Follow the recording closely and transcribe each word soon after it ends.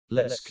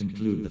let's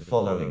conclude the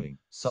following.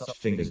 Such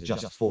thing is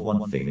just for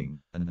one thing,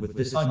 and with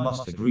this I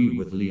must agree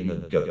with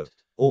Leonerd Goat.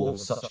 All of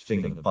such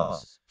thing of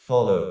buzz,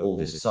 follow all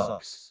this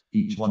sucks,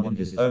 each one in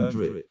his own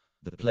drip.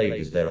 The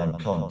plague is there on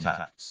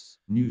contacts,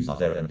 news are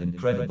there and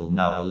incredible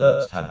now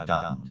alerts have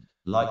downed.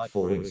 Like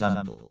for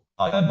example,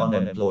 I am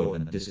unemployed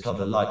and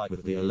discover like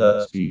with the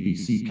alerts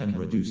BBC can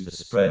reduce the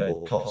spread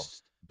or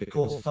cost,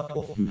 because fuck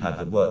off who have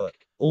the work.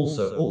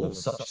 Also all of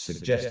such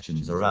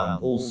suggestions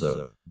around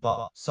also,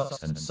 but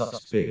sucks and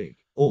sucks big,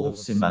 all of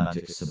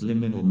semantic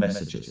subliminal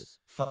messages,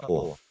 fuck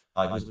off.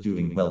 I was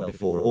doing well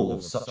before all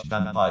of such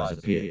vampires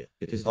appear.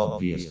 It is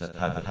obvious that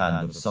have the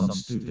hand of some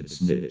stupid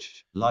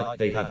snitch, like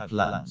they have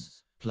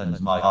plans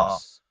my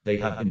ass, they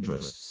have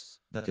interests.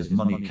 That is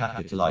money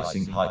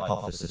capitalizing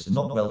hypothesis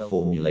not well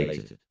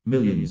formulated.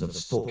 Millions of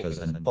stalkers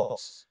and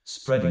bots,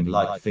 spreading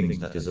like things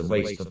that is a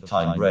waste of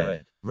time.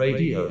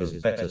 Radio is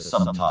better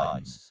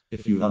sometimes,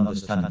 if you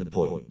understand the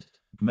point.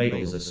 Mail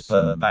is a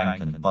sperm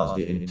bank and buzz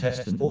the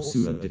intestine or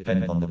sewer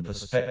depend on the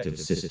perspective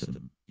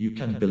system. You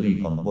can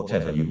believe on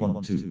whatever you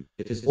want to,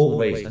 it is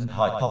always an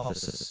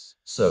hypothesis.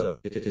 So,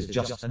 it is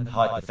just an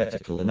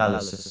hypothetical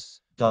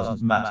analysis.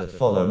 Doesn't matter,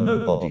 follow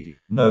nobody.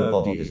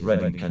 Nobody is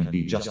read and can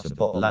be just a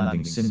bot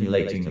landing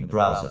simulating a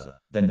browser,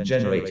 then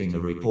generating a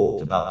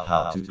report about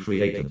how to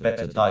create a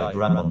better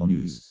diagram on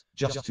news,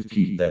 just to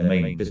keep their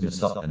main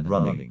business up and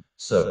running.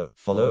 So,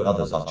 follow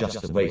others are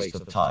just a waste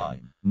of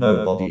time.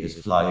 Nobody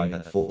is flying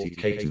at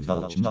 40k to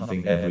vulch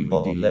nothing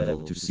everybody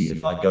level to see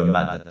if I go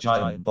mad at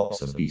giant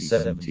box of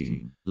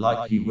B17,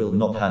 like he will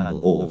not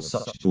handle all of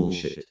such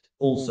bullshit.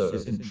 Also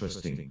is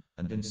interesting,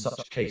 and in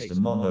such case the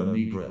mono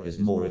negra is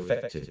more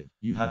effective.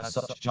 You have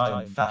such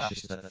giant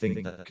fascists that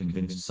think that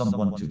convince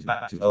someone to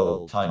back to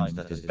old times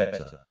that is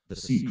better. The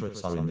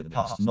secrets are in the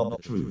past, not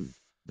the truth.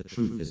 The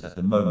truth is at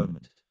the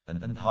moment,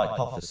 and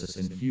hypothesis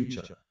in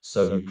future.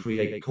 So you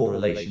create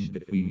correlation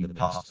between the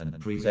past and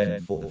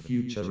present for the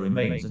future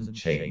remains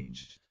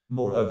unchanged.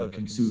 Moreover,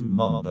 consume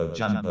mumbo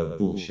jumbo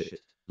bullshit.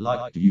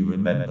 Like, do you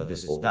remember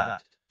this or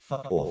that?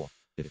 Fuck off.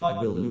 If I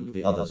will look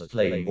the others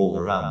playing all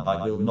around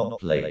I will not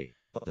play,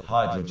 but the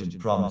hydrogen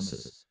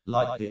promises,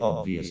 like the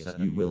obvious that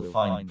you will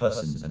find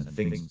persons and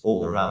things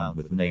all around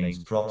with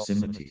names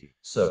proximity.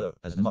 So,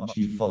 as much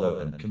you follow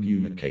and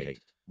communicate,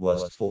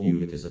 worst for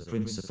you it is a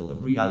principle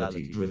of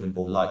reality driven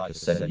or like I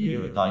said a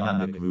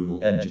aerodynamic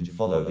rule engine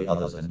follow the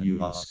others and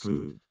you are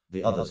screwed.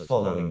 The others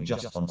following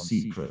just on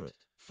secret.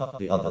 Fuck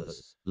the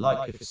others,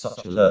 like if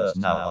such alerts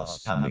now are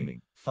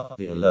spamming. Fuck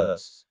the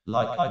alerts,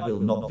 like I will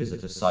not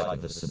visit a site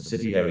of the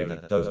subsidiary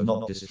that does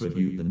not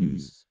distribute the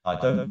news. I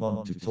don't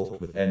want to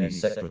talk with any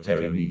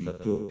secretary, neither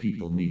poor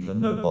people, neither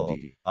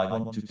nobody. I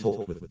want to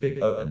talk with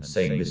Big O and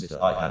say, Mister,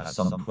 I have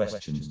some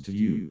questions to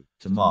you,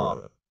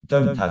 tomorrow.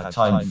 Don't have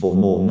time for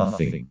more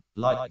nothing.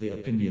 Like the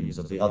opinions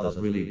of the others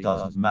really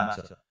doesn't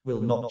matter.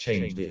 Will not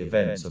change the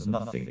events of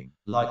nothing.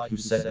 Like who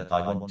said that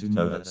I want to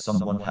know that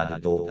someone had a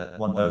dog at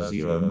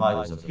 100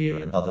 miles of here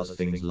and others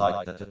things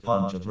like that. A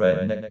bunch of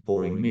redneck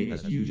boring me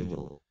as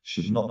usual.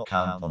 Should not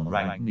count on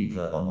rank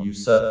neither on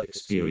usurp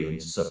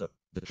experience. So,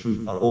 the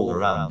truth are all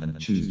around and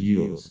choose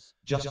yours.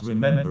 Just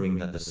remembering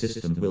that the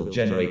system will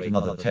generate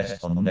another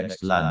test on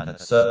next land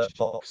at search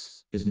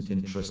box. Isn't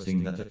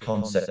interesting that a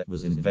concept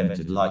was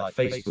invented like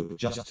Facebook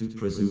just to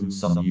presume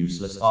some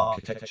useless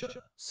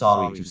architecture?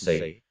 Sorry to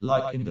say,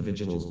 like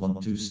individuals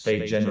want to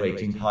stay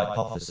generating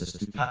hypothesis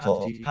to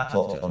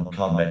patote on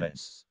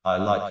comments. I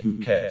like who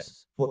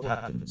cares what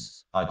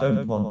happens. I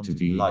don't want to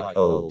be like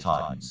old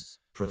times.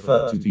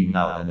 Prefer to be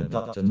now an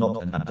abductor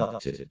not an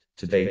abducted.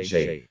 Today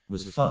J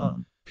was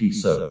fun.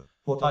 Peace. So,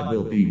 what I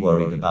will be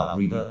worried about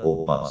reader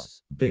or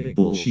buzz. Big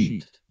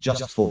bullshit.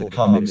 Just for the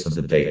comics of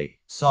the day.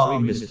 Sorry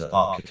Mr.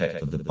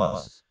 Architect of the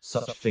buzz.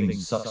 Such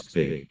things sucks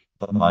big.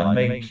 But my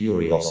main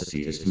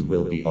curiosity is who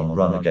will be on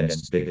run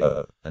against Big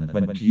O. And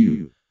when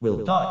Q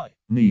will die.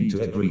 Need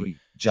to agree.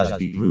 Jazz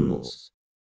beat rules.